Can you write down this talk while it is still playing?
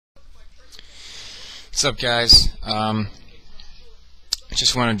What's up, guys? I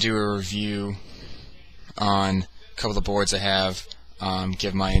just want to do a review on a couple of the boards I have,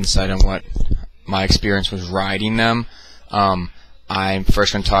 give my insight on what my experience was riding them. I'm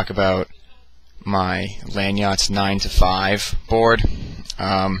first going to talk about my Landyachtz 9-5 board.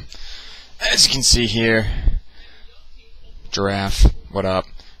 As you can see here, Giraffe, what up?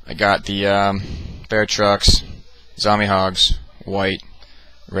 I got the Bear Trucks, Zombie Hogs, White,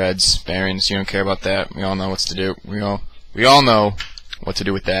 Reds, Barons. You don't care about that. We all know what to do. We all know what to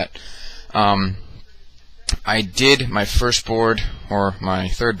do with that. I did my first board, or my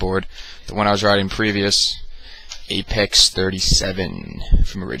third board, the one I was riding previous, Apex 37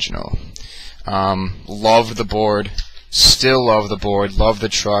 from original. Loved the board. Still love the board. Love the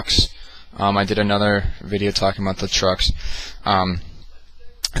trucks. I did another video talking about the trucks. I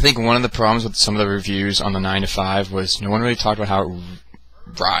think one of the problems with some of the reviews on the 9-5 was no one really talked about how it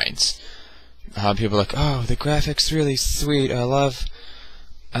rides. People are like, oh, the graphics really sweet. I love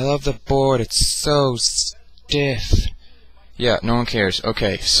the board. It's so stiff. Yeah, no one cares.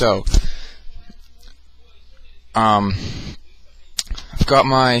 Okay, so I've got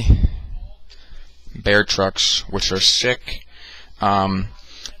my Bear Trucks, which are sick. Wanted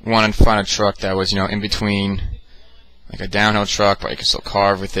to find a truck that was, in between, like a downhill truck, but I could still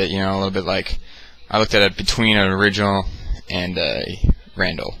carve with it, a little bit like, I looked at it between an original and a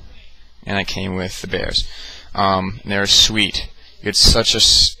Randall, and I came with the Bears. They're sweet. You get such a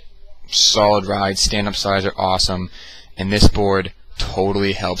solid ride. Stand-up sides are awesome, and this board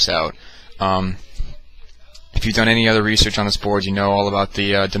totally helps out. If you've done any other research on this board, you know all about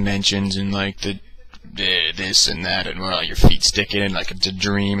the dimensions and like the this and that, and well, your feet stick in like the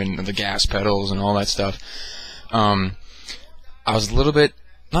dream and the gas pedals and all that stuff. I was a little bit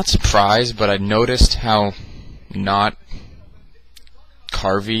not surprised, but I noticed how not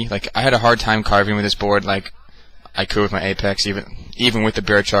carvy. Like, I had a hard time carving with this board, like I could with my Apex, even with the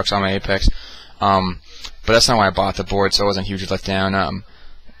Bear Trucks on my Apex. But that's not why I bought the board, so it wasn't a huge letdown.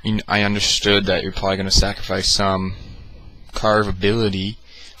 I understood that you're probably going to sacrifice some carvability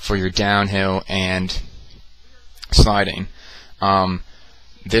for your downhill and sliding.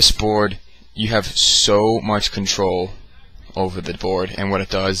 This board, you have so much control over the board and what it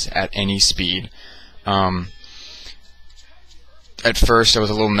does at any speed. At first I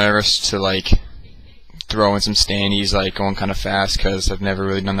was a little nervous to like throw in some standees, like going kind of fast, because I've never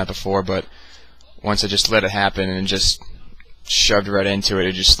really done that before, but once I just let it happen and just shoved right into it,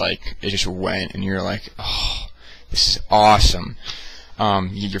 it just went, and you're like, oh, this is awesome.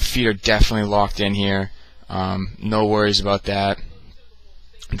 Your feet are definitely locked in here. No worries about that.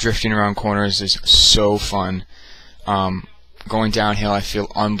 Drifting around corners is so fun. Going downhill, I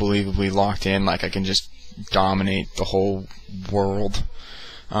feel unbelievably locked in, like I can just dominate the whole world.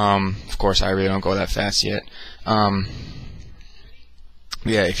 Of course, I really don't go that fast yet. Yeah,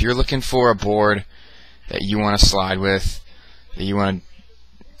 if you're looking for a board that you want to slide with, that you want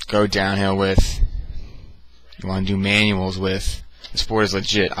to go downhill with, you want to do manuals with, this board is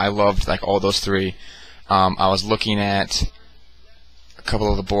legit. I loved like all those three. I was looking at a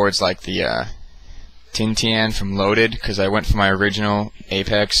couple of the boards, like the Tintian from Loaded, because I went for my original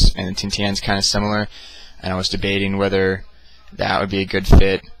Apex, and the Tintian's kind of similar, and I was debating whether that would be a good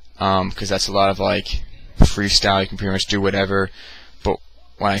fit, because that's a lot of like freestyle. You can pretty much do whatever. But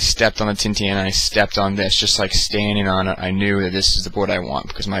when I stepped on the Tintian and I stepped on this, just like standing on it, I knew that this is the board I want,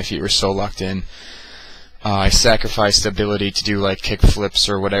 because my feet were so locked in. I sacrificed the ability to do like kick flips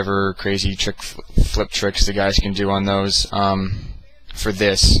or whatever crazy flip tricks the guys can do on those for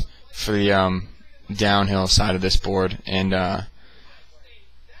the downhill side of this board, and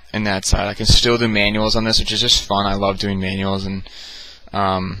that side I can still do manuals on this, which is just fun. I love doing manuals and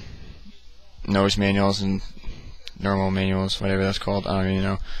nose manuals and normal manuals, whatever that's called. I don't even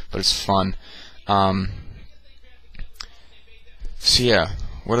know, but it's fun. So yeah,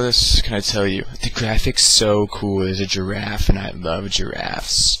 what else can I tell you? The graphics so cool. There's a giraffe, and I love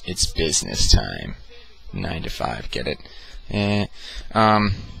giraffes. It's business time. 9-5, get it?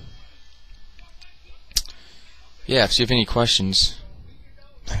 Yeah, if you have any questions,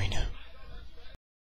 let me know.